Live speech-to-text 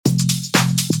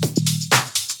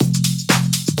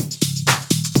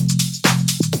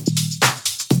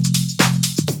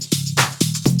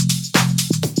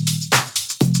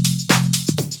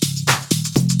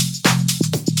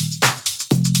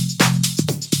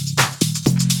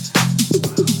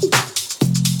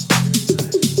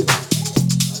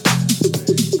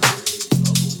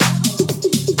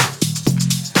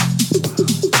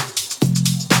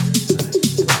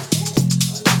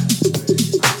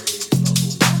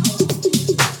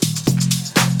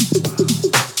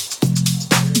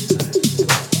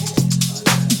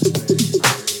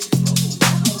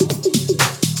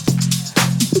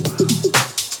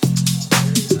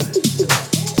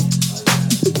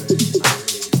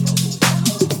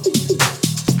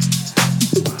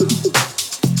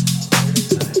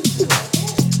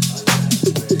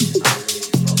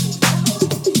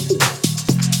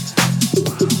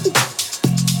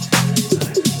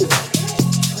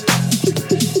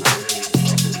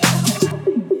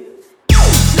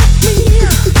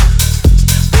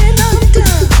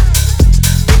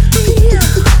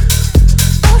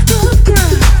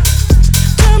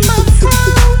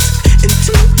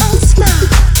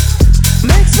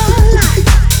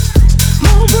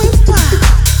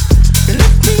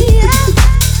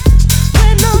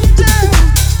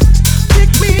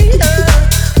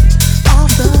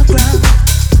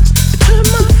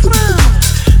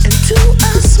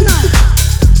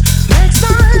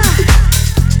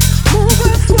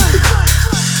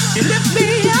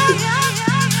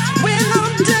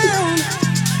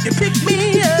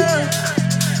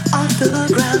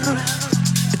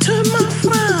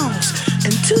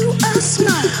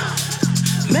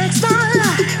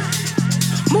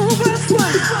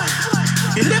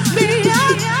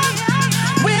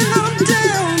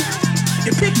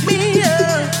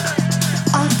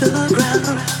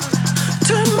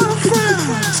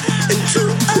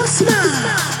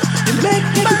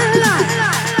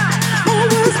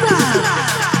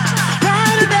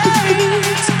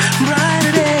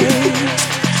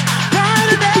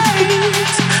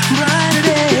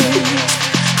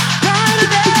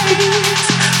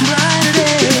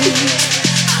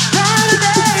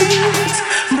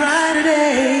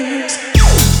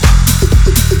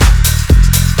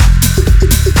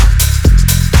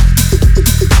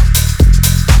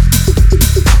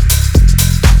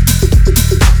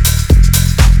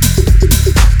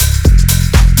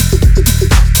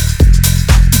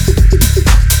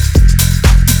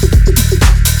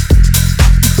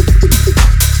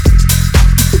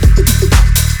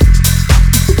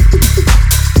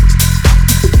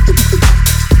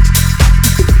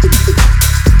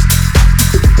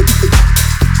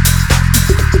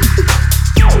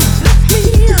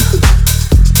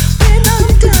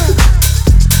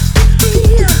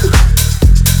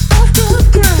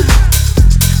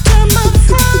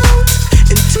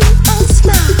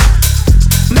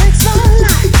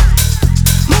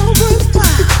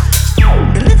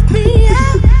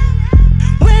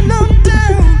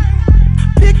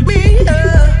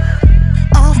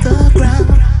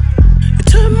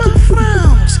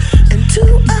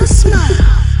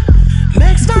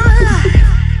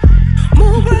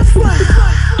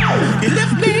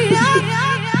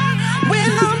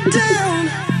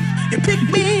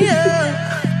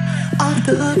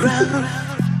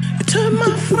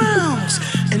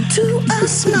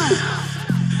smile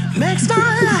makes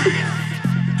my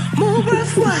life more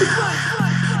worthwhile.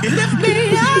 You lift me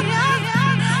up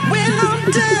when I'm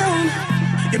down.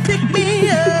 You pick me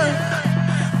up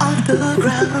off the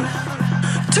ground.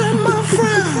 Turn my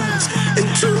frowns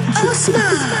into a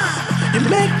smile. You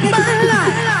make my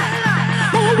life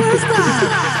more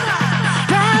worthwhile.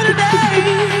 Brighter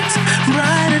days,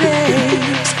 brighter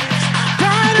days,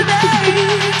 brighter days, brighter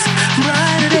days,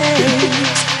 brighter days,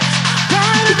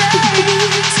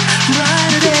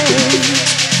 brighter days,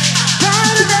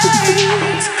 brighter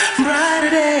days, brighter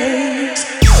days.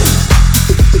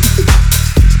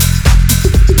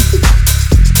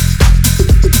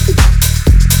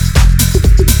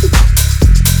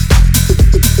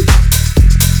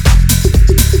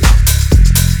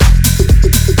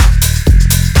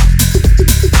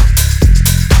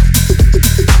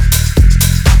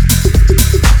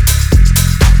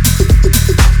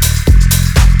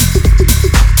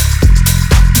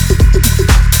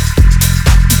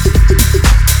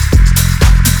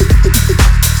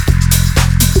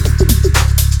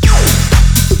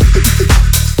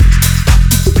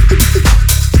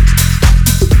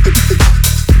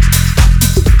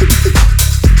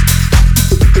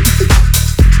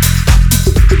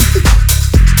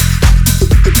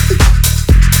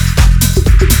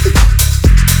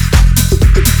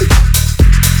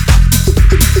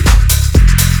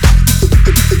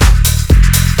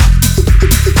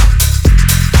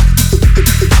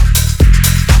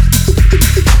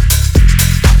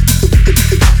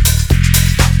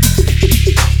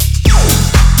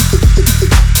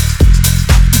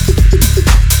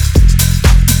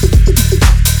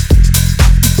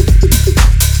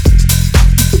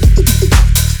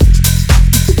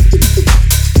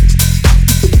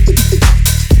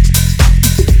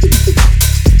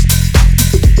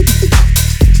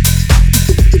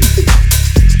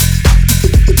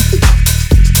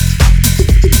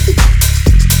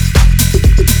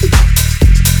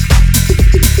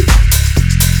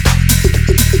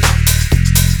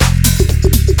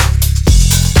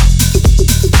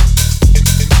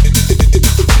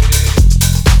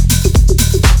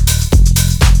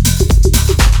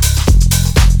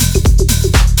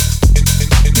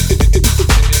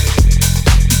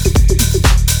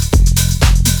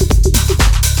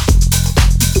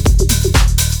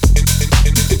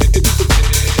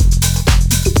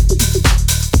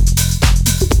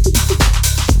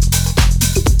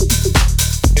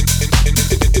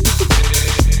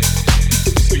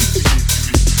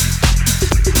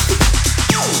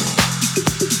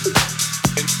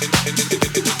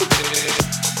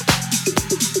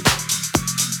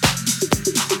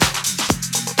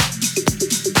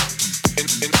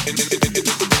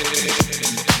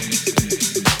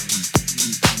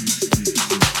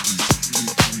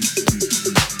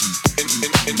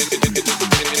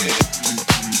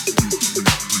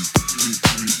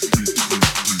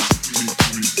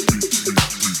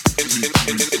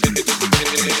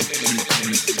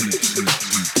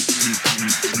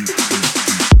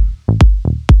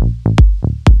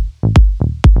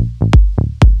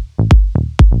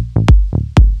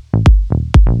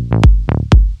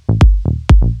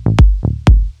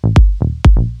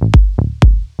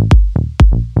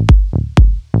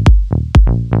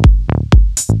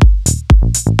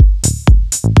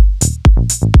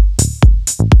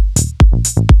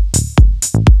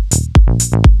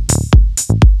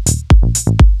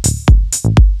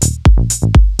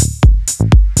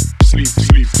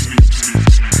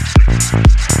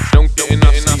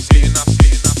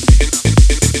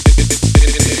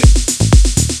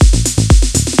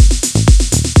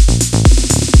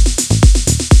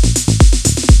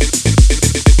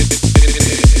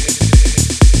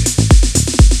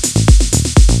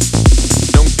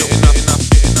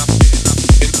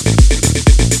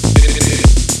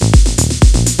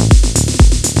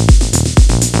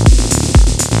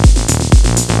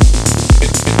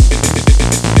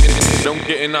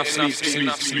 get enough sleep, sleep,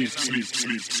 sleep, sleep,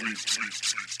 sleep, sleep.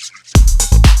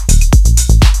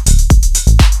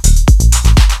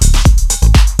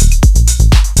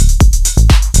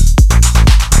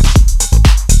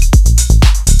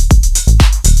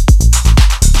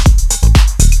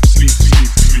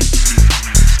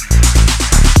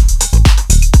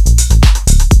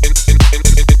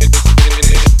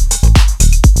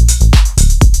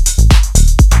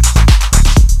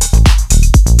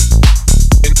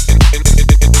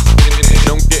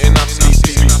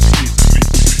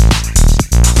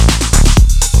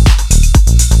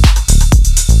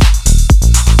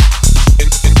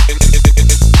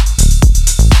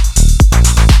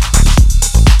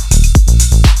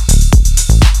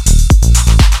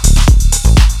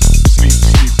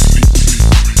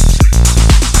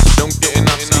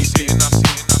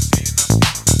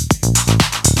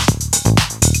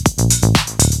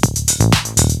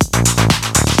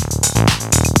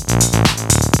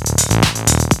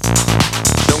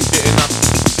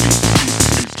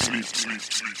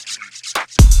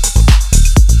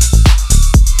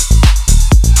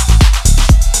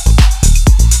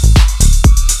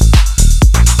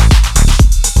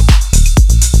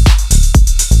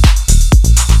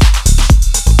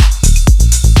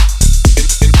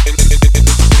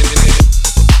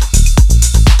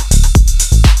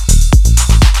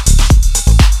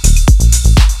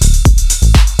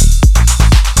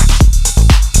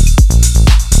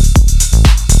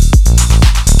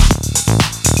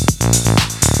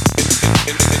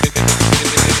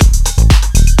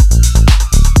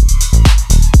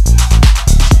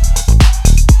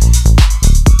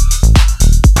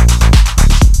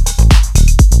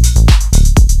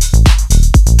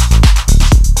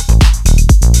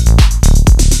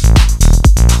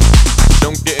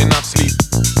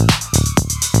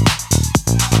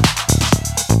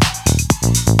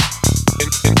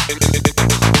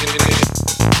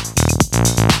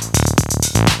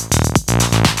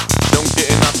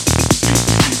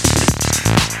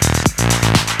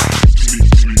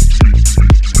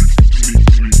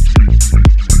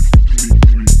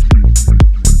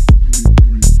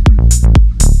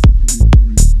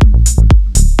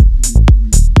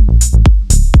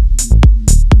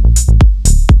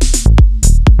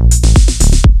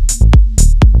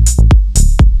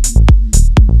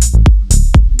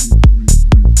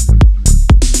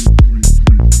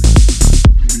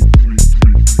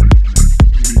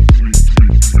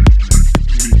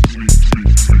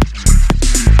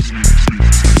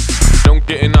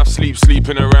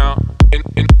 Sleeping around,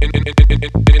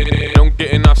 don't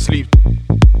get enough sleep.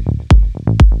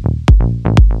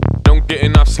 Don't get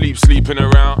enough sleep, sleeping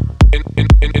around.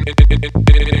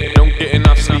 Don't get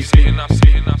enough sleep.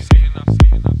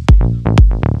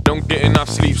 Don't get enough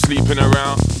sleep, sleeping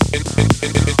around.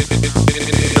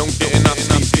 Don't get enough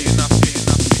sleep.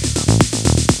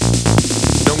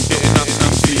 Don't get enough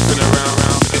sleep, sleeping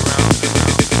around.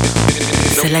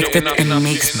 Selected and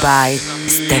mixed by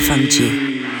Stefan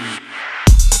G.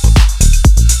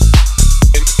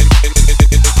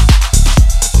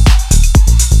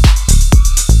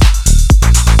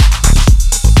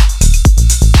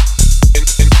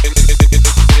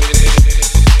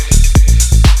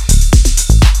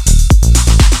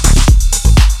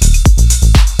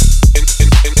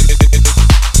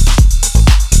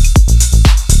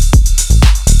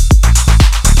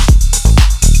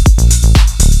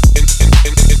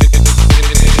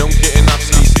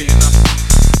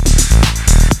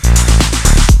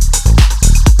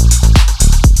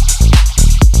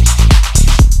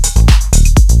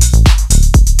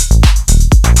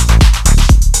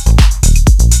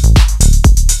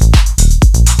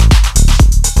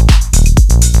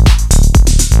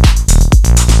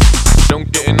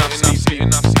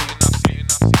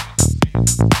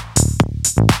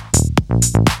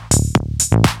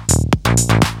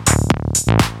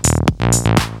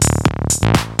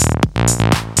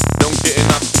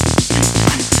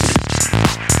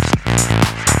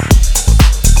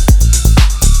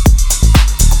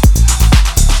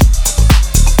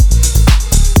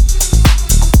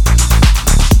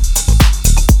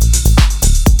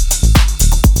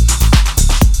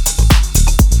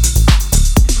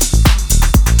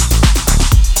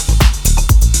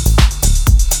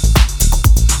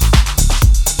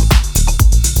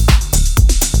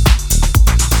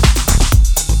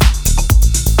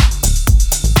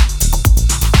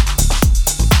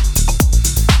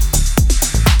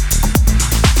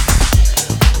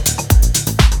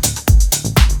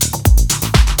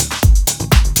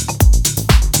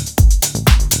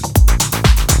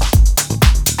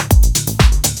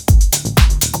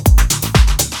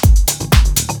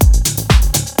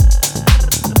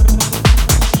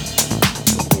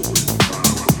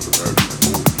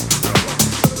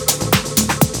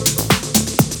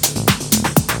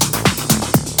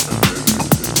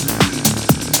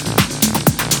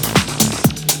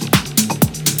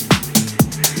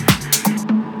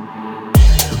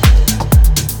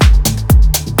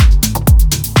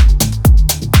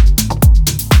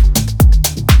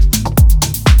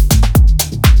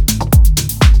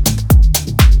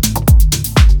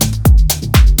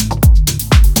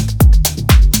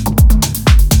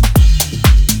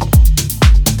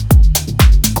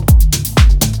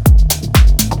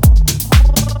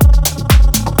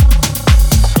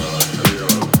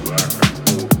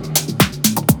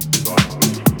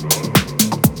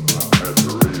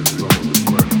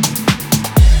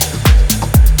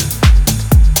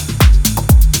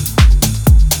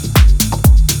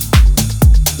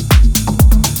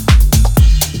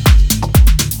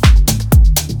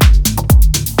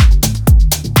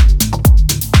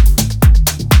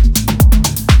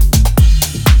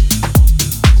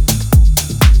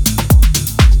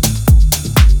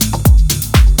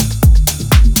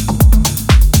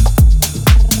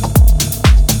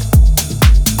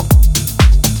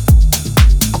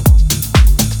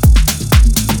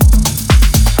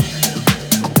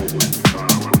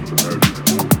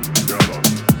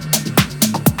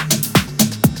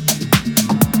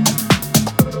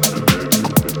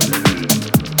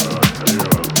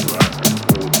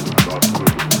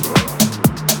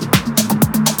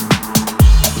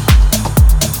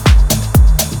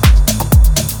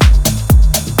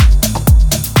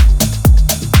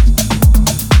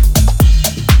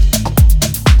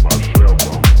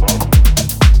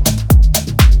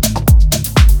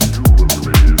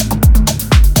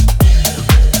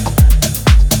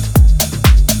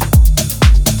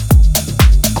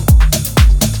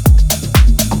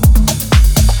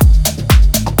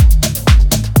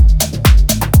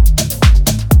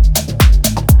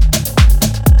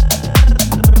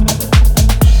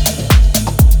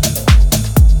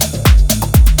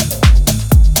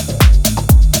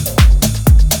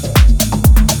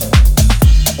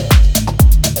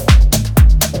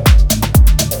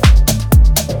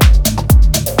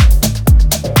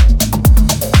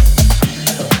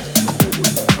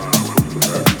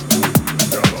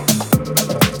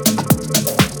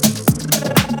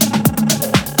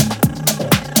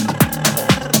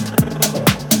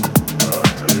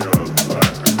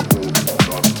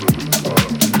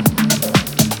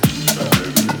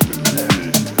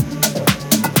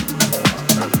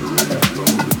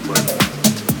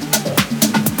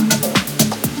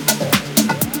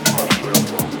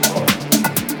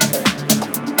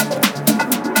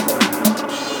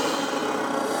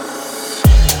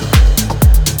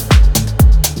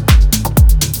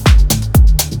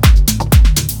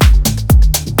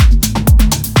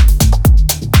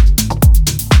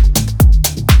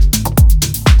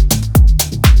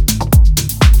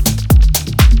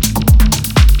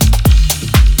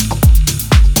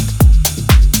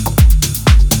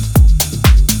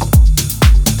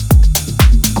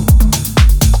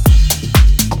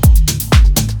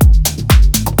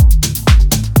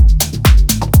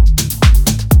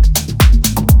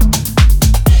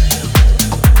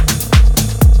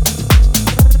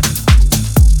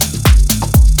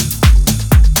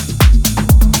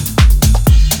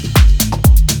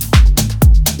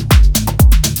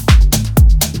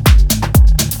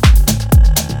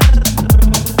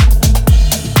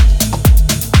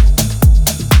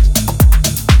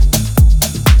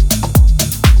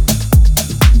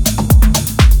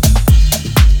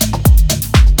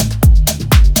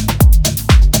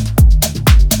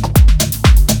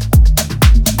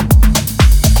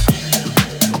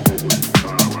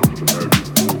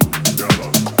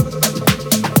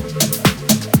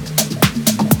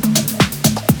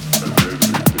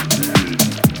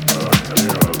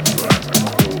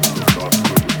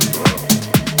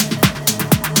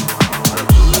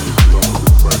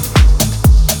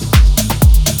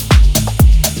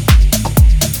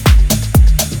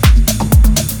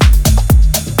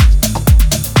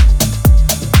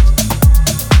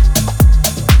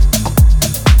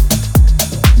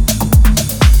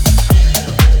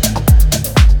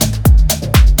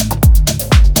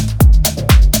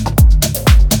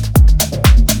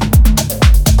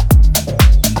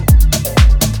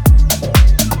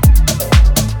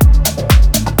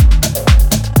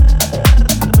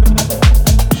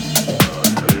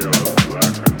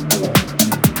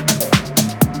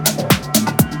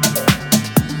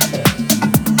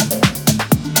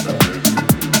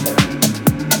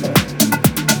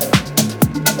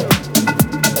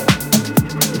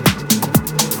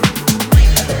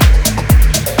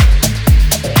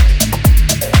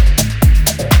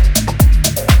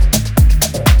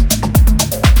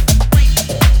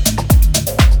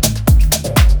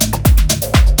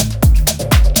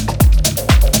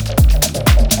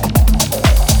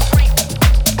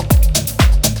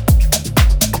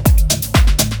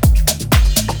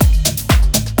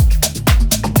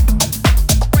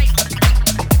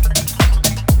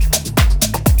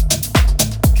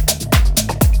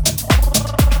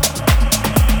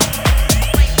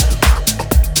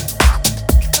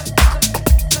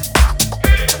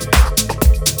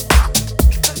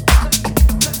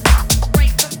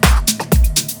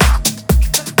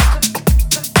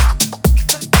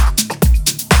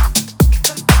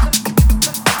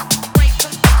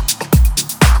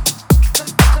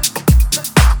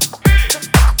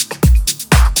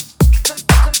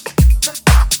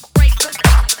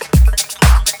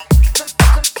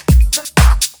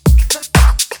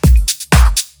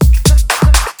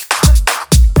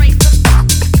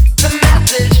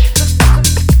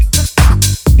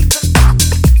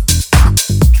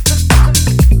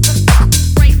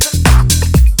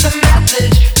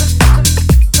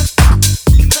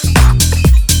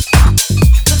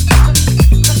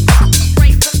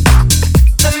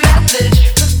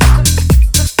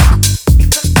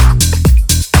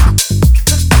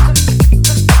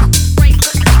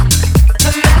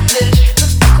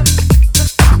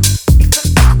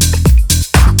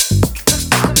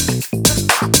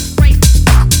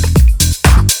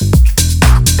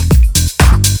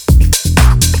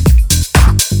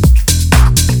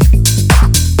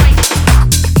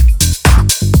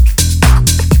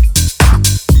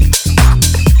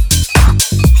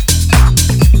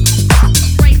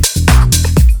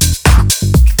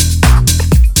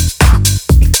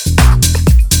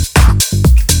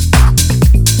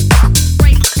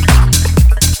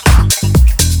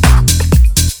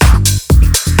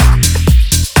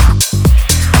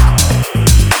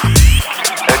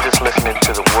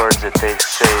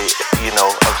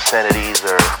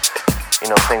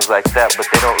 things like that, but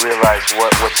they don't realize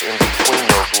what's in between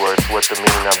those words, what the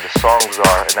meaning of the songs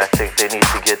are, and I think they need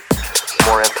to get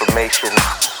more information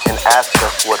and ask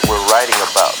us what we're writing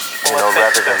about,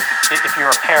 rather than... If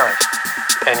you're a parent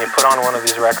and you put on one of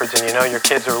these records and you know your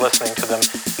kids are listening to them,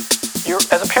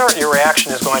 as a parent, your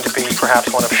reaction is going to be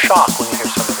perhaps one of shock when you hear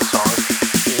some of the songs.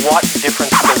 What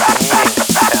difference does the meaning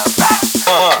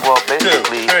have? Well,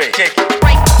 basically... 1, 2, 3, kick it.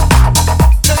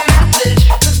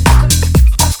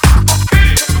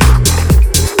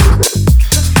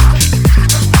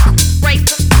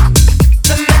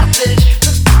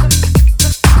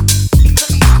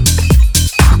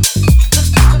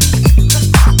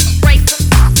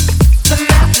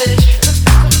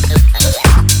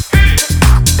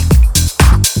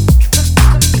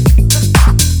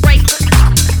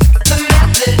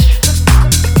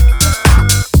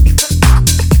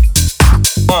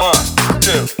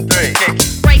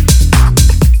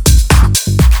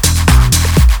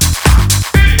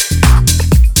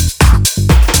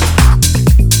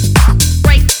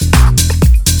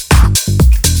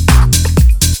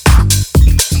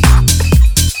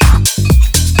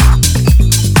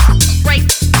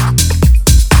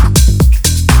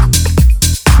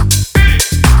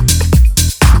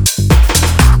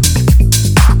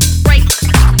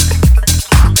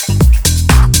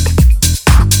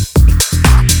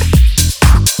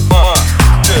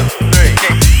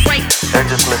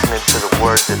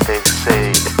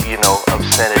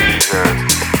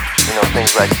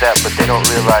 But they don't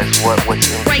realize what's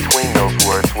in between those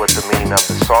words, what the meaning of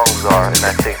the songs are, and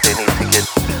I think they need to get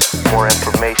more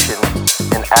information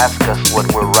and ask us what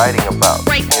we're writing about,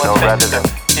 rather than...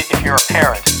 If you're a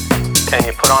parent and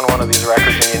you put on one of these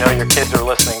records and you know your kids are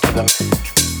listening to them,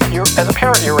 as a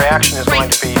parent, your reaction is going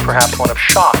to be perhaps one of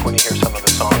shock when you hear some of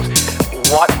the songs.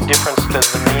 What difference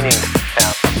does the meaning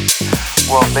have?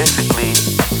 Well, basically,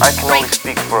 I can only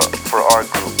speak for our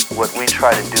group. What we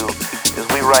try to do is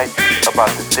we write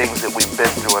about the things that we've been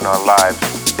through in our lives,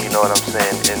 you know what I'm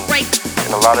saying?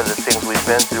 And a lot of the things we've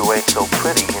been through ain't so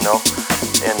pretty,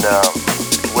 And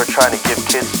we're trying to give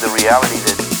kids the reality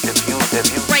that if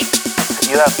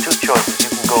you have two choices, you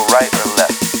can go right or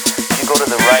left. If you go to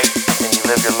the right and you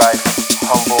live your life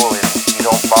humble and you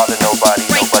don't bother nobody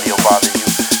will bother you,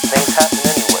 things happen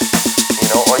anyway,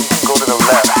 or you can go to the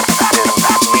left and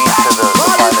lead to the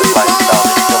violent lifestyle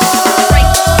that's similar.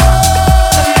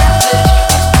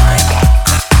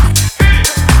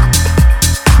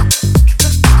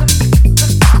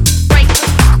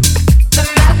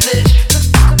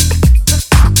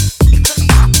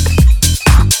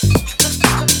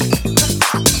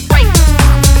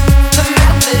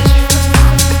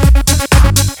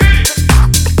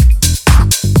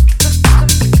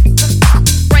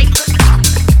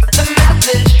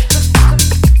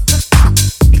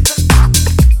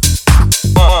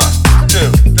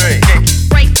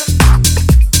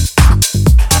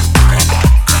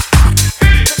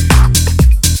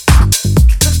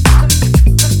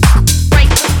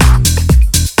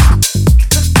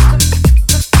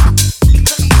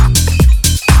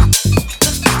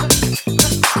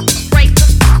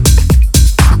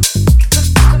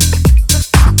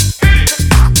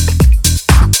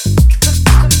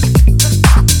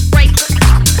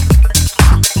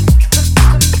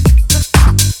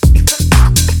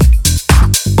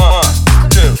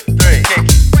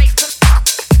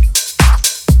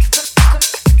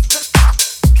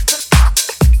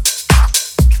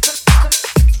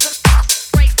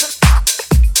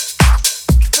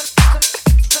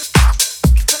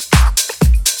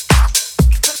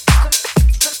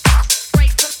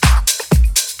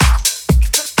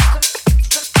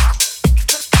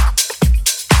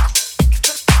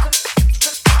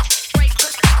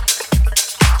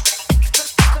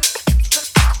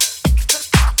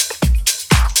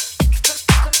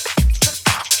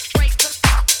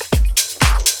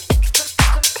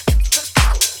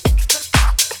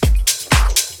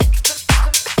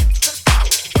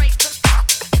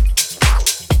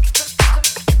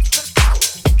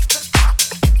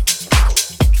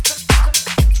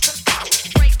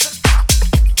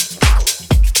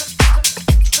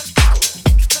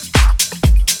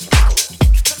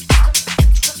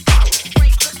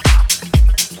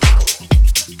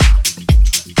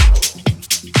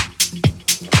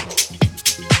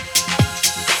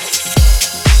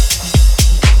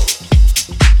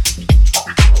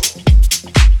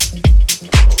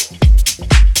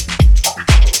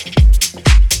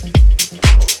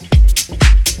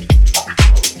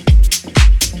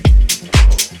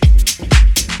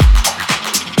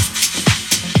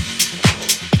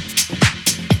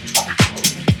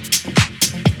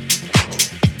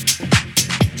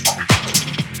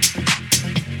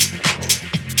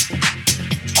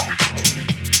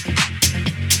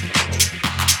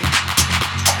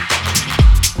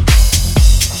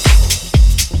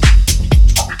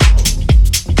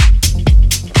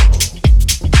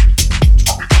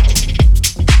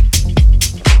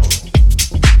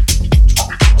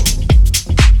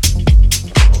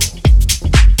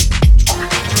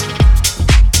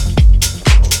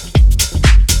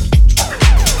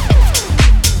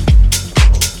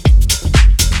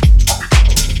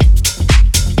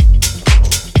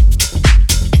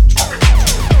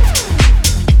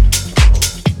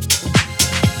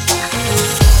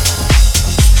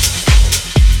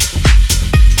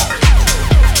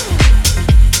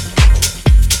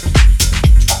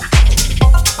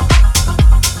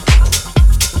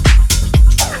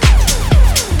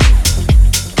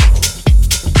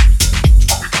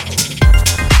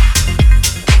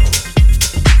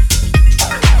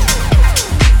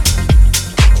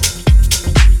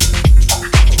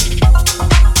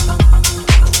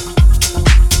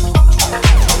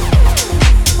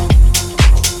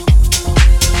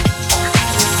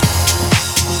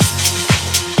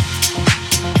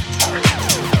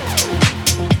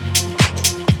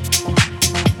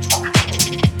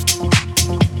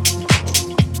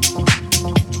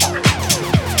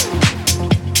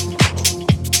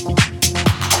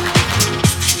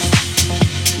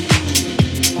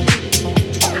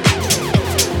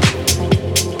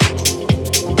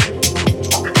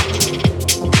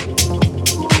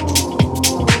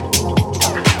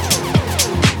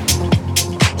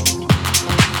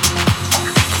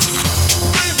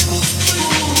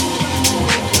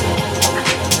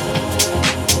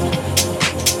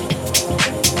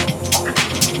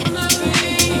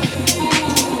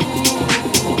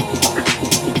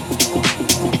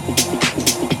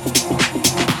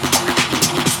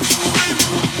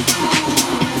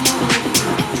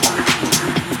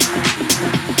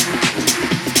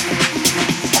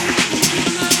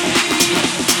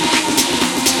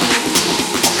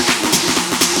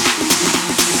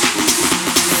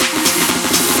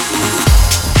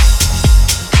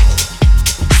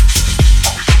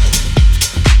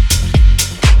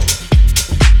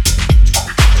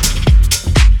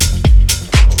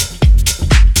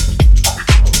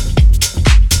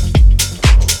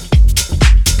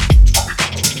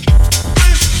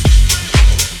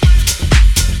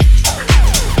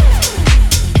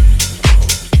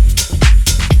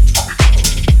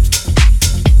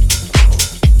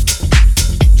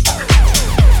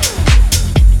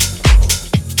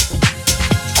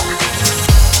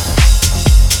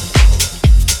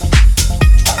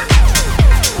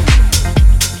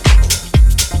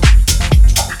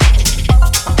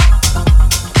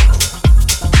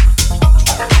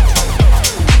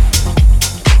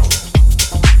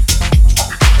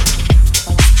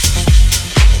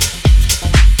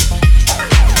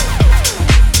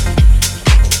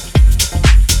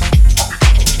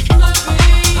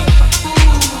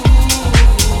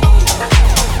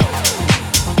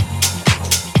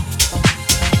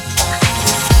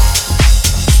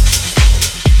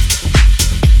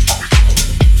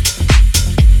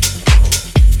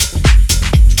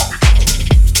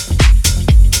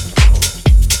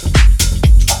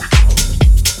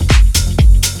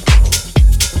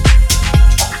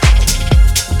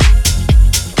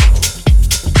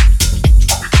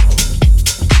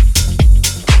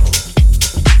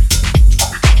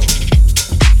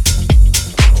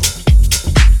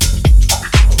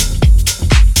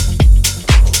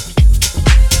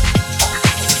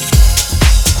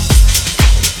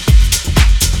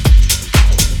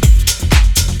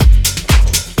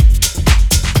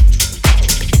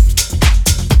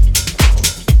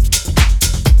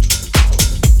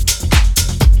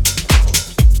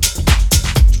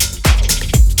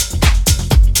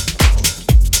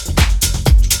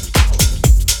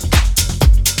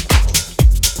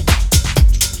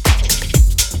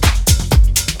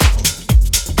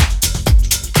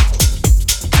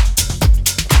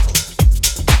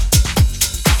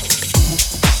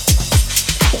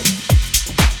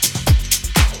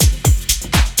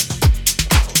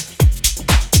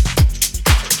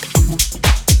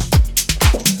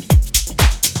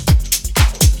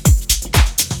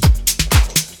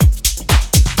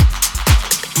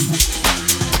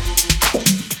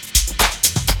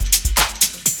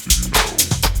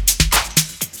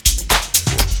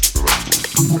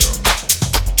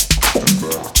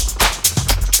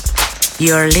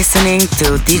 You're listening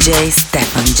to DJ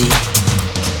Stefan G.